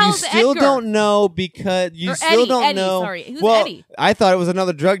 Who's the but hell you is still Edgar? don't know because you Or still Eddie, don't Eddie, know. sorry. Who's well, Eddie? I thought it was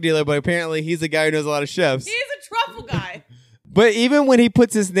another drug dealer, but apparently he's the guy who knows a lot of chefs. He's a truffle guy. But even when he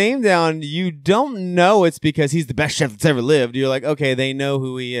puts his name down, you don't know it's because he's the best chef that's ever lived. You're like, okay, they know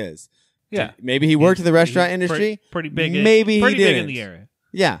who he is. Yeah, Maybe he worked in the restaurant He's industry. Pretty big. Maybe he pretty big didn't. in the area.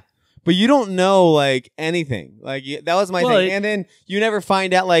 Yeah. But you don't know like anything. Like that was my Well, thing. And then you never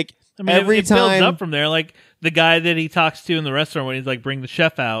find out like I mean, every it builds time up from there. Like the guy that he talks to in the restaurant when he's like, bring the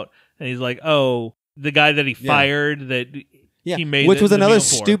chef out, and he's like, oh, the guy that he fired that yeah, he made, which was the another meal for.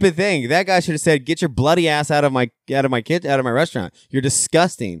 stupid thing. That guy should have said, "Get your bloody ass out of my restaurant. You're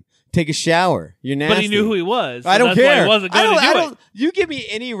disgusting. Take a shower. You're nasty." But he knew who he was. So I don't that's why care. He wasn't I going don't. to I do don't. it. You give me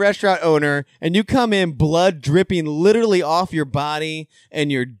any restaurant owner, and you come in blood dripping literally off your body,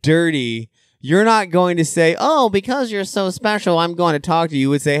 and you're dirty. You're not going to say, "Oh, because you're so special, I'm going to talk to you." You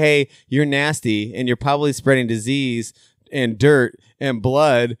would say, "Hey, you're nasty, and you're probably spreading disease and dirt and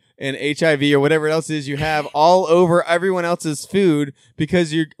blood and HIV or whatever else it is you have all over everyone else's food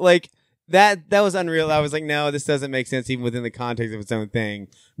because you're like." That was unreal. I was like, no, this doesn't make sense even within the context of its own thing.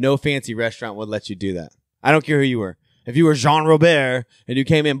 No fancy restaurant would let you do that. I don't care who you were. If you were Jean Robert and you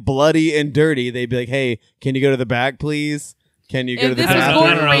came in bloody and dirty, they'd be like, hey, can you go to the back, please? Can you go to If the this was back? back?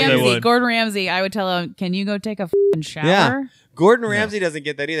 Gordon I don't know if they Ramsay, would. Gordon Ramsay, I would tell him, "Can you go take a f***ing shower?" Yeah. Gordon Ramsay doesn't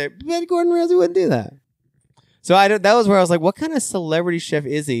get that either. But Gordon Ramsay wouldn't do that. So that was where I was like, what kind of celebrity chef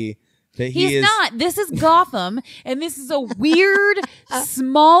is he? That he He's is not. This is Gotham, and this is a weird,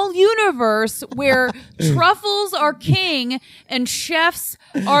 small universe where truffles are king and chefs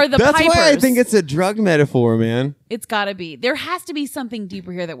are the That's pipers. why I think it's a drug metaphor, man. It's got to be. There has to be something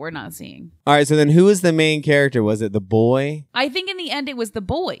deeper here that we're not seeing. All right, so then who was the main character? Was it the boy? I think in the end it was the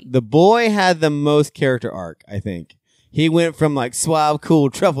boy. The boy had the most character arc, I think. He went from like suave, cool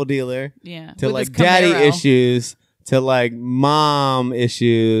truffle dealer Yeah. to with like his daddy Camaro. issues to like mom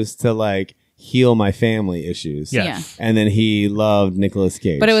issues to like heal my family issues. Yes. And then he loved Nicolas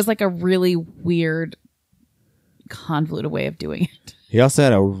Cage. But it was like a really weird, convoluted way of doing it. He also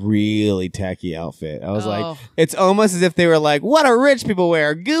had a really tacky outfit. I was Oh. like, it's almost as if they were like, what do rich people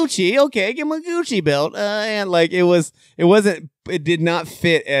wear? Gucci. Okay, give him a Gucci belt. And like it did not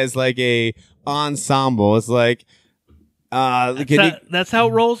fit as like a ensemble. It's like, That's how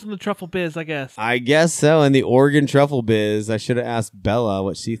it rolls in the truffle biz, I guess. I guess so. In the Oregon truffle biz, I should have asked Bella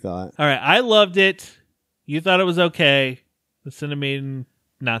what she thought. All right, I loved it. You thought it was okay. The Cinemaiden,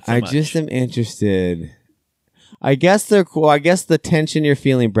 not so I much. just am interested. I guess the tension you're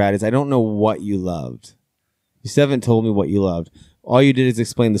feeling, Brad, is I don't know what you loved. You still haven't told me what you loved. All you did is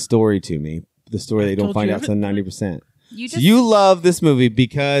explain the story to me. The story they don't told find you out until everything. 90%. You So just you love this movie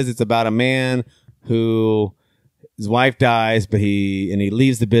because it's about a man who his wife dies, but he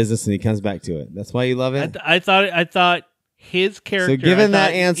leaves the business and he comes back to it. That's why you love it. I thought his character. given I that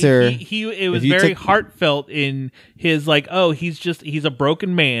thought answer, it was if you very took- heartfelt in his like, oh, he's a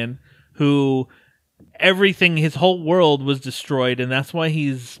broken man who everything, his whole world was destroyed, and that's why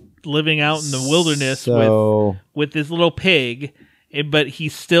he's living out in the wilderness So with this little pig. But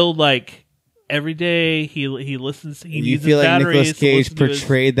he's still like every day he listens. He you uses feel like batteries Nicolas to Cage listen to his-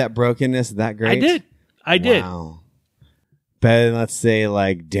 portrayed that brokenness that great? I did. Wow. Better than, let's say,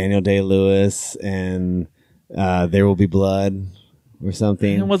 like Daniel Day-Lewis and There Will Be Blood or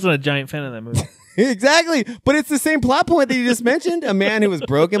something. I wasn't a giant fan of that movie. Exactly. But it's the same plot point that you just mentioned. A man who was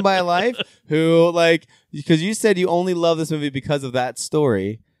broken by life, who, like, because you said you only love this movie because of that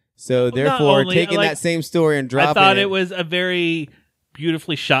story. So, therefore, only, taking like, that same story and I dropping thought it was a very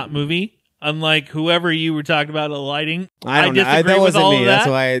beautifully shot movie. Unlike whoever you were talking about, the lighting. I don't know. disagree That with wasn't all me. of That's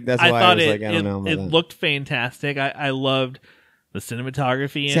that. why. That's why I thought was it, like, I don't know about it that. looked fantastic. I loved the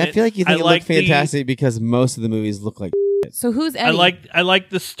cinematography in See, it. I feel like you think it looked liked fantastic because most of the movies look like. So who's Eddie? I like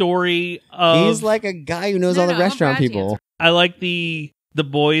the story of. He's like a guy who knows No, all the no, I want restaurant Brad to people. answer. I like the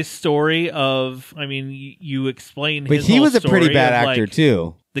boy's story of. I mean, you explain. But his he whole was a pretty story bad of, actor like,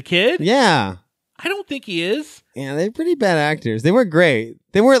 too. The kid. Yeah. I don't think he is. Yeah, they're pretty bad actors. They weren't great.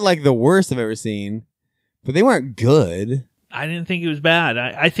 They weren't like the worst I've ever seen, but they weren't good. I didn't think he was bad.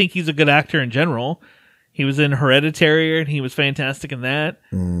 I think he's a good actor in general. He was in Hereditary, and he was fantastic in that.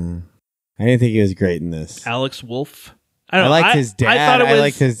 I didn't think he was great in this. Alex Wolff. I liked his dad. I thought it was,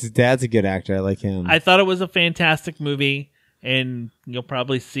 liked his dad's a good actor. I like him. I thought it was a fantastic movie, and you'll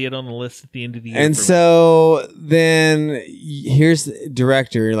probably see it on the list at the end of the year. And for me. so then here's the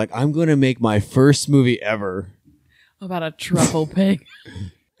director. You're like, I'm going to make my first movie ever. About a truffle pig.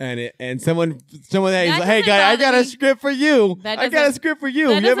 And someone he's like, hey doesn't guy, I bother got a me. script for you. That I got a doesn't- script for you.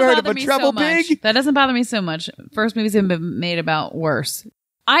 That You ever doesn't heard of bother a me trouble so much. pig? That doesn't bother me so much. First movies have been made about worse.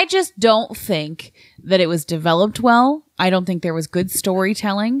 I just don't think that it was developed well. I don't think there was good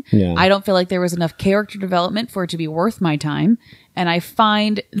storytelling. Yeah. I don't feel like there was enough character development for it to be worth my time. And I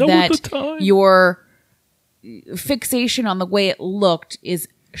find No, that the time. your fixation on the way it looked is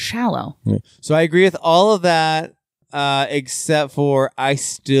shallow. So I agree with all of that, except for I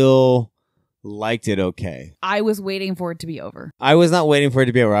still liked it okay. I was waiting for it to be over. I was not waiting for it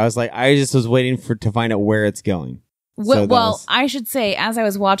to be over. I was like, I just was waiting to find out where it's going. So that Well, was- I should say, as I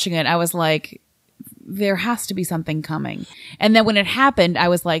was watching it, I was like, there has to be something coming. And then when it happened, I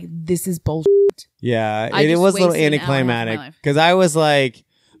was like, this is bullshit. yeah, I it just was a little wasted an hour and a half of my anticlimactic life. because I was like,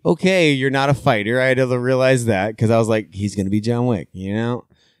 okay, you're not a fighter. I had to realize that because I was like, he's going to be John Wick, you know?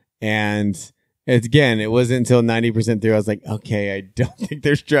 And again, it wasn't until 90% through I was like, okay, I don't think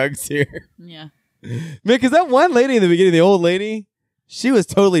there's drugs here. Yeah. Man, because that one lady in the beginning, the old lady, she was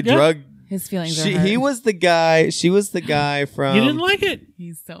totally Yeah. drugged. His feelings are hurt. He was the guy. She was the guy from. You didn't like it.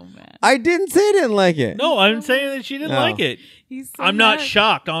 He's so mad. I didn't say I didn't like it. No, I'm saying that she didn't No. like it. He's so I'm not mad.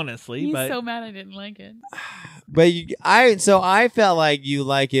 shocked, honestly. He's but so mad I didn't like it. But I felt like you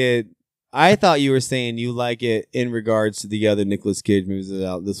like it. I thought you were saying you like it in regards to the other Nicolas Cage movies that are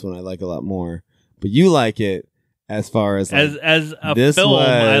out. This one I like a lot more. But you like it as far as like, as a this film,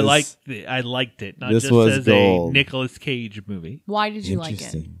 I was- liked it. Not this just was as gold. a Nicolas Cage movie. Why did you like it?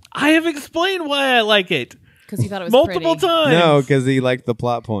 interesting. I have explained why I like it Because you thought it was multiple pretty. times. No, because he liked the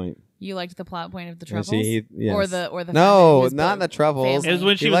plot point. You liked the plot point of the Yeah, troubles, yes. or the fact that no, he was not the troubles. family. It was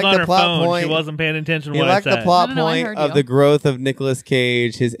when she He was liked on the her plot phone. point. She wasn't paying attention to He what liked I the said. plot No, I point heard of you. the growth of Nicolas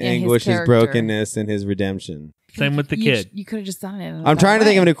Cage, his Yeah, his anguish, his character. brokenness, and his redemption. Same with the You kid. You could have just done it. in I'm trying to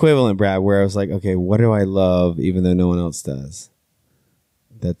think of an way. equivalent, Brad, where I was like, okay, what do I love even though no one else does?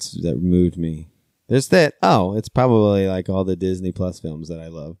 That moved me. There's that. Oh, it's probably like all the Disney Plus films that I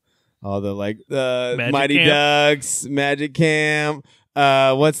love. All the like Magic Mighty Camp. Ducks, Magic Camp.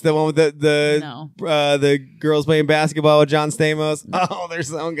 What's the one with the girls playing basketball with John Stamos? Oh, they're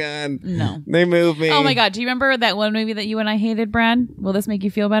so good. No. They move me. Oh my God! Do you remember that one movie that you and I hated, Brad? Will this make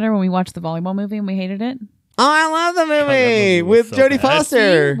you feel better when we watched the volleyball movie and we hated it? Oh, I love the movie, movie was with so Jodie bad.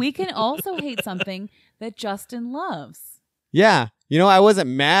 Foster. See, we can also hate something that Justin loves. Yeah. You know, I wasn't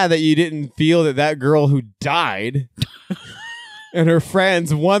mad that you didn't feel that girl who died and her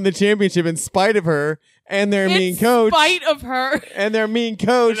friends won the championship in spite of her and their mean coach. In spite of her. And their mean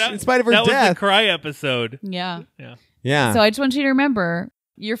coach in spite of her that was death. the cry episode. Yeah. Yeah. So I just want you to remember,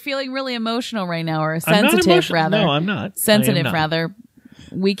 you're feeling really emotional right now, or I'm not sensitive, emotional. rather. No, I'm not. I Sensitive, am not. rather.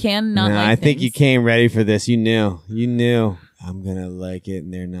 We can not No, like I think things. you came ready for this. You knew. I'm going to like it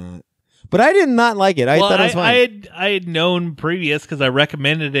and they're not. But I did not like it. I Well, thought it was fine. I had known previous because I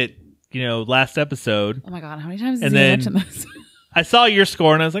recommended it, last episode. Oh my God, how many times And did you then- mention this? I saw your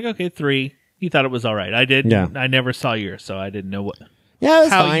score and I was like, okay, 3. You thought it was all right. I did. Yeah. I never saw yours, so I didn't know Yeah, it was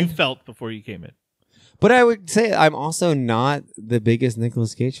how fine. you felt before you came in. But I would say I'm also not the biggest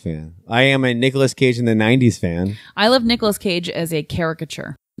Nicolas Cage fan. I am a Nicolas Cage in the 90s fan. I love Nicolas Cage as a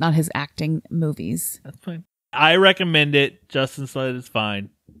caricature, not his acting movies. That's fine. I recommend it. Justin said it's fine.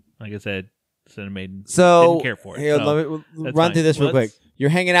 Like I said, Cinemaiden So didn't care for it. here, so let me that's run fine. through this real Let's- quick. You're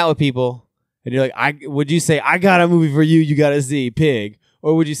hanging out with people, and you're like, would you say, I got a movie for you, you got to see, Pig?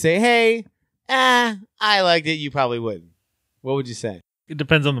 Or would you say, hey, I liked it, you probably wouldn't? What would you say? It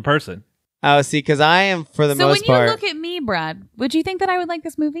depends on the person. Oh, see, because I am, for the So most when part... you look at me, Brad, would you think that I would like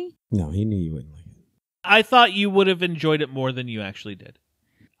this movie? No, he knew you wouldn't like it. I thought you would have enjoyed it more than you actually did.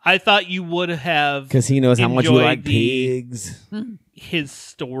 I thought you would have Because he knows how much we enjoyed like the- pigs. his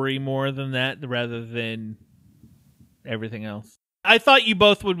story more than that, rather than everything else. I thought you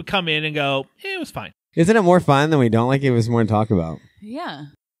both would come in and go, it was fine. Isn't it more fun than we don't like it? It was more to talk about. Yeah.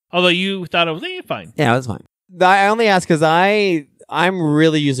 Although you thought it was fine. Yeah, it was fine. I only ask because I'm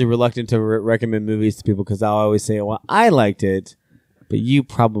really usually reluctant to recommend movies to people because I'll always say, well, I liked it, but you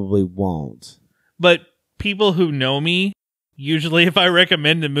probably won't. But people who know me, usually if I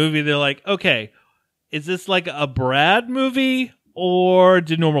recommend a movie, they're like, okay, is this like a Brad movie or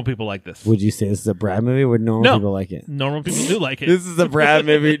do normal people like this? Would you say this is a Brad movie? Would normal people like it? Normal people do like it. This is a Brad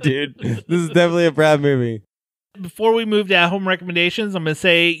movie, dude. This is definitely a Brad movie. Before we move to at-home recommendations, I'm going to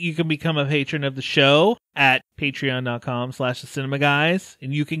say you can become a patron of the show at patreon.com/thecinemaguyz,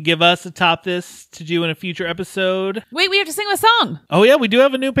 and you can give us a top this to do in a future episode. Wait, we have to sing a song. Oh yeah, we do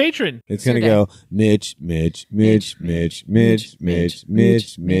have a new patron. It's going to go, Mitch, Patreon, Mitch,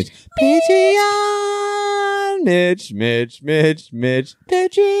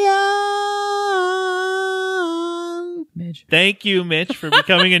 Patreon. Midge. Thank you, Mitch, for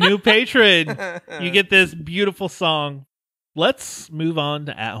becoming a new patron. You get this beautiful song. Let's move on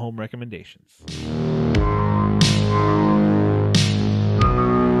to at-home recommendations.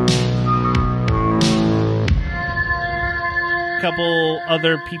 A couple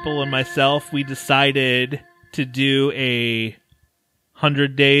other people and myself, we decided to do a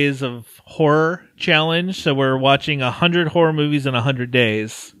 100 Days of Horror challenge. So we're watching 100 horror movies in 100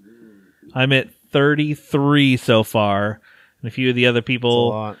 days. I'm at 33 so far. And a few of the other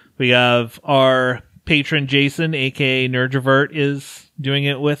people, we have our patron Jason, aka Nerdrovert, is doing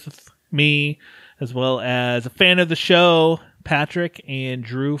it with me, as well as a fan of the show, Patrick, and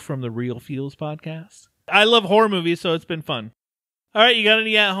Drew from the Real Feels podcast. I love horror movies, so it's been fun. All right, you got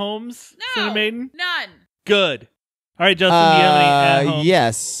any at-homes, No, Cinemaiden? none. Good. All right, Justin, do you have any at-homes?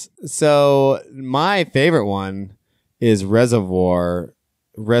 Yes. So my favorite one is Reservation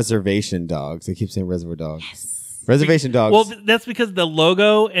Dogs. I keep saying Reservoir Dogs. Yes. Reservation Dogs. Well, that's because the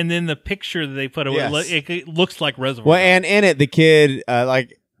logo and then the picture that they put away, Yes. it looks like Reservoir. Well, and in it, the kid,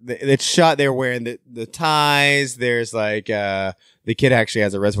 it's shot. They're wearing the ties. There's the kid actually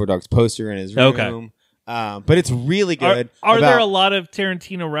has a Reservoir Dogs poster in his room. Okay. But it's really good. Are there a lot of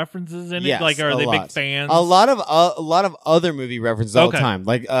Tarantino references in it? Yes, Like, are a they lot. big fans? A lot of other movie references all the Okay. time.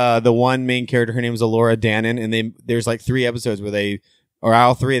 Like the one main character, her name is Alora Dannon, and there's like 3 episodes where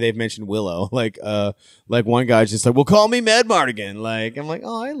all 3 they've mentioned Willow. Like one guy's just like, "Well, call me Mad Mardigan." Like I'm like,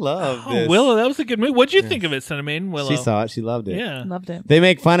 "Oh, I love this." Willow, that was a good movie. What'd you think of it, Cinemaiden? Willow. She saw it. She loved it. Yeah. Loved it. They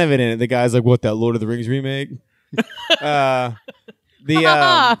make fun of it in it. The guy's like, "What, that Lord of the Rings remake?"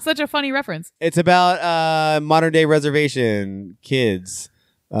 Such a funny reference. It's about modern day reservation kids,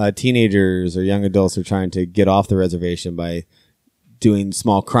 teenagers or young adults are trying to get off the reservation by doing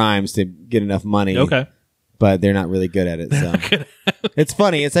small crimes to get enough money. Okay. But they're not really good at it. So it's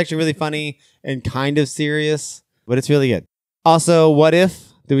funny. It's actually really funny and kind of serious, but it's really good. Also, What If?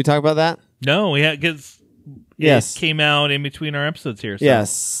 Did we talk about that? No, we had because Yes. it came out in between our episodes here. So.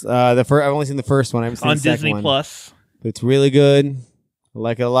 Yes. I've only seen the first one. I haven't seen On the second Disney one. Plus. But it's really good. I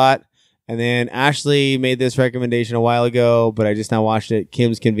like it a lot. And then Ashley made this recommendation a while ago, but I just now watched it.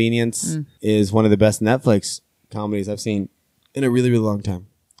 Kim's Convenience is one of the best Netflix comedies I've seen in a really, really long time.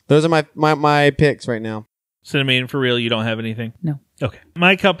 Those are my picks right now. Cinemaiden, for real, you don't have anything? No. Okay.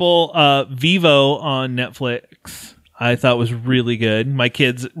 My couple, Vivo on Netflix, I thought was really good. My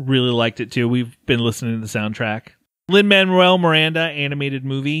kids really liked it too. We've been listening to the soundtrack. Lin-Manuel Miranda animated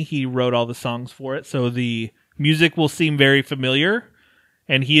movie. He wrote all the songs for it, so the music will seem very familiar,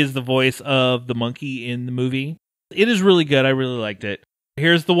 and he is the voice of the monkey in the movie. It is really good. I really liked it.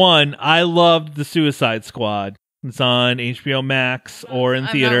 Here's the one. I loved The Suicide Squad. It's on HBO Max or in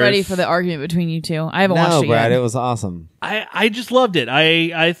theaters. I'm not ready for the argument between you two. I haven't watched it Brad, yet. it was awesome. I just loved it.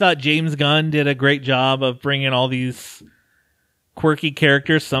 I thought James Gunn did a great job of bringing all these quirky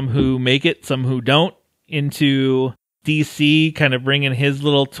characters, some who make it, some who don't, into DC, kind of bringing his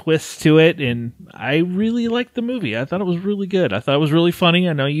little twist to it. And I really liked the movie. I thought it was really good. I thought it was really funny.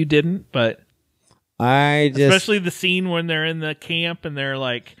 I know you didn't, but especially the scene when they're in the camp and they're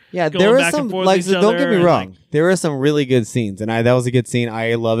like, going there was back some and forth like. with So each don't other get me and, wrong. like, There were some really good scenes, and that was a good scene.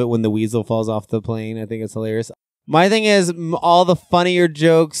 I love it when the weasel falls off the plane. I think it's hilarious. My thing is, all the funnier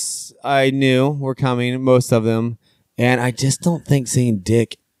jokes I knew were coming, most of them, and I just don't think saying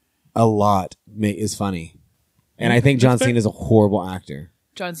 "dick" a lot is funny. And I think John Cena is a horrible actor.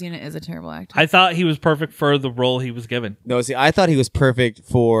 John Cena is a terrible actor. I thought he was perfect for the role he was given. No, see, I thought he was perfect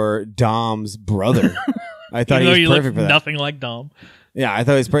for Dom's brother. I thought Even though he he was perfect looked for that. nothing like Dom. Yeah, I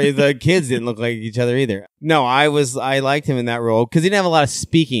thought he was perfect. The kids didn't look like each other either. No, I liked him in that role because he didn't have a lot of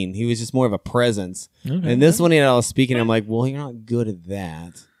speaking. He was just more of a presence. Okay. And this one, he had all the speaking. I'm like, well, you're not good at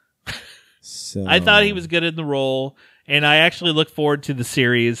that. So I thought he was good in the role, And I actually look forward to the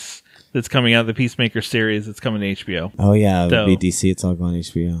series that's coming out, the Peacemaker series that's coming to HBO. Oh yeah, So- BTC. It's all going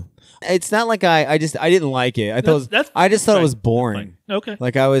HBO. It's not like I didn't like it. I thought I just thought it was boring. Okay.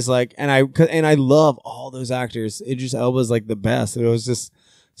 Like I was like, and I love all those actors. Idris Elba's like the best. It was just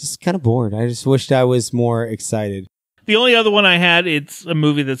kind of bored. I just wished I was more excited. The only other one I had, it's a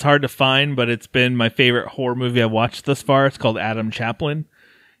movie that's hard to find, but it's been my favorite horror movie I've watched thus far. It's called Adam Chaplin,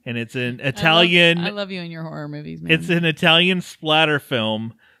 and it's an Italian. I love you and your horror movies, man. It's an Italian splatter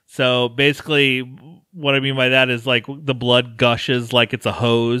film. So basically, what I mean by that is like the blood gushes like it's a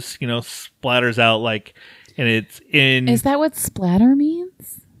hose, splatters out like, and it's in. Is that what splatter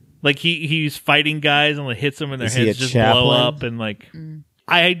means? Like he's fighting guys and like hits them and their Is he heads a just chaplain? blow up and like.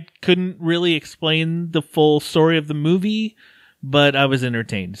 I couldn't really explain the full story of the movie, but I was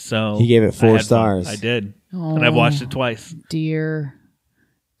entertained. So He gave it 4 I had fun. stars. I did, and I've watched it twice. Dear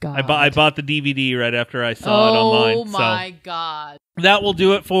God. I bought the DVD right after I saw it online. Oh my God. So that will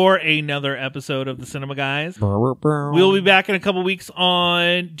do it for another episode of the Cinema Guys. We'll be back in a couple weeks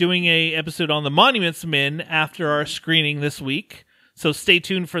on doing a episode on the Monuments Men after our screening this week. So stay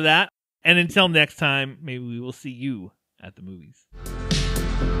tuned for that. And until next time, maybe we will see you at the movies.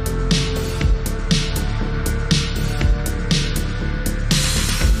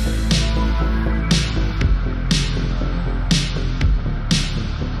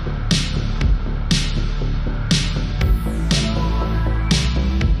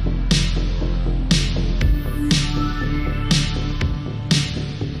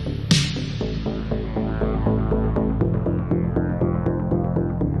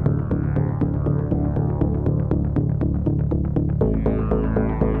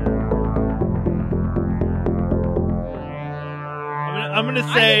 I'm gonna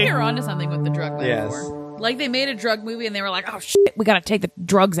I say think you're onto something with the drug metaphor. Yes. Like they made a drug movie and they were like, oh shit, we gotta take the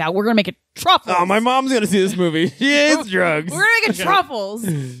drugs out. We're gonna make it truffles. Oh, my mom's gonna see this movie. She hates drugs. We're gonna make it truffles.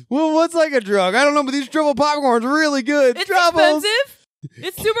 Well, what's like a drug? I don't know, but these truffle popcorn's really good. It's Truffles. expensive.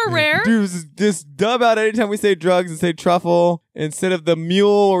 It's super rare. Dude, just dub out anytime we say drugs and say truffle instead of the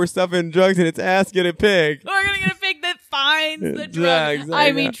mule we're stuffing drugs in its ass, get a pig. We're gonna get a pig that finds the drug. Yeah, exactly.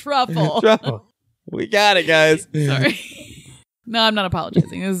 I mean truffle. Truffle. We got it, guys. Sorry. No, I'm not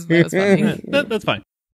apologizing. That was funny. that's fine.